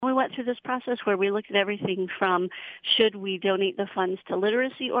went through this process where we looked at everything from should we donate the funds to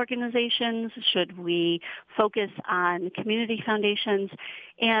literacy organizations, should we focus on community foundations,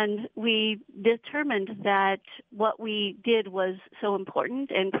 and we determined that what we did was so important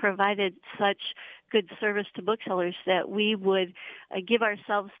and provided such good service to booksellers that we would give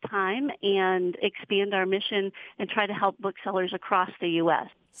ourselves time and expand our mission and try to help booksellers across the U.S.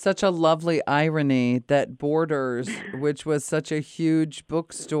 Such a lovely irony that Borders, which was such a huge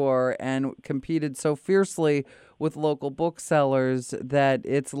bookstore and competed so fiercely with local booksellers, that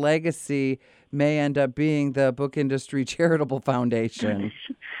its legacy may end up being the Book Industry Charitable Foundation.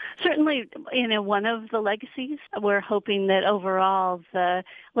 Certainly, one of the legacies. We're hoping that overall the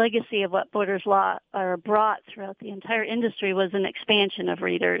legacy of what Borders Law brought throughout the entire industry was an expansion of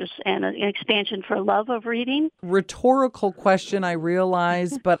readers and an expansion for love of reading. Rhetorical question, I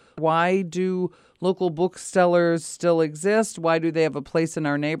realize, but why do local booksellers still exist? Why do they have a place in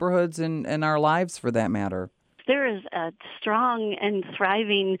our neighborhoods and our lives, for that matter? There is a strong and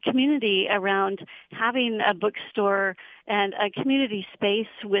thriving community around having a bookstore and a community space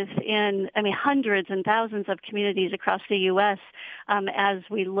within, hundreds and thousands of communities across the U.S. As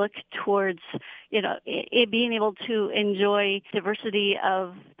we look towards, it being able to enjoy diversity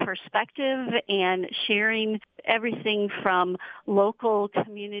of perspective and sharing everything from local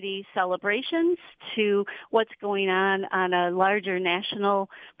community celebrations to what's going on a larger national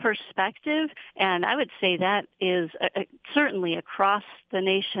perspective. And I would say that is certainly across the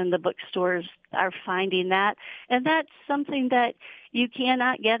nation, the bookstores are finding that. And that's something that you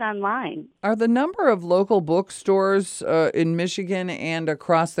cannot get online. Are the number of local bookstores in Michigan and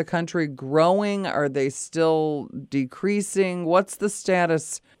across the country growing? Are they still decreasing? What's the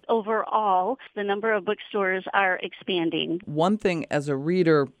status? Overall, the number of bookstores are expanding. One thing as a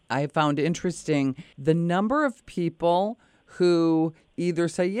reader I found interesting, the number of people who either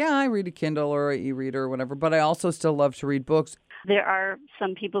say, yeah, I read a Kindle or an e-reader or whatever, but I also still love to read books. There are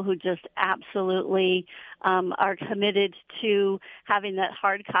some people who just absolutely are committed to having that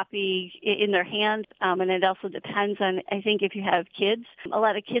hard copy in their hand, and it also depends on, I think, if you have kids. A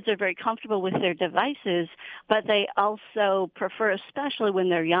lot of kids are very comfortable with their devices, but they also prefer, especially when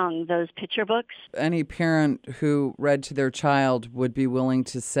they're young, those picture books. Any parent who read to their child would be willing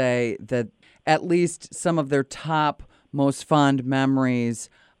to say that at least some of their top, most fond memories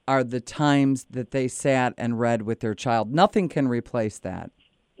are the times that they sat and read with their child. Nothing can replace that.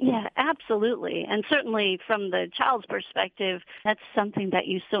 Yeah, absolutely. And certainly from the child's perspective, that's something that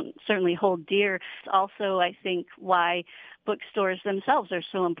you certainly hold dear. It's also, I think, why bookstores themselves are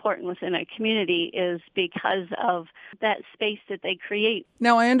so important within a community is because of that space that they create.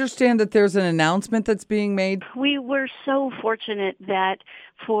 Now, I understand that there's an announcement that's being made. We were so fortunate that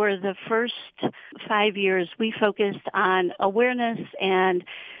for the first 5 years, we focused on awareness and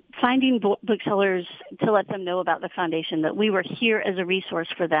finding booksellers to let them know about the foundation, that we were here as a resource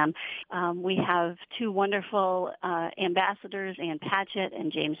for them. We have two wonderful ambassadors, Ann Patchett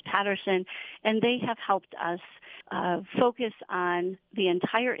and James Patterson, and they have helped us focus on the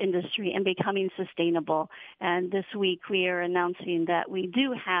entire industry and becoming sustainable. And this week we are announcing that we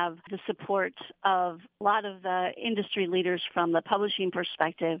do have the support of a lot of the industry leaders from the publishing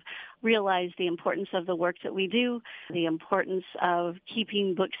perspective, realize the importance of the work that we do, the importance of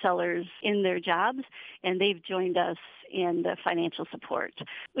keeping booksellers in their jobs, and they've joined us in the financial support.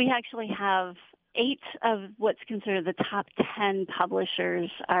 We actually have 8 of what's considered the top 10 publishers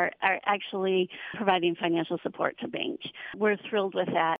are actually providing financial support to Bink. We're thrilled with that.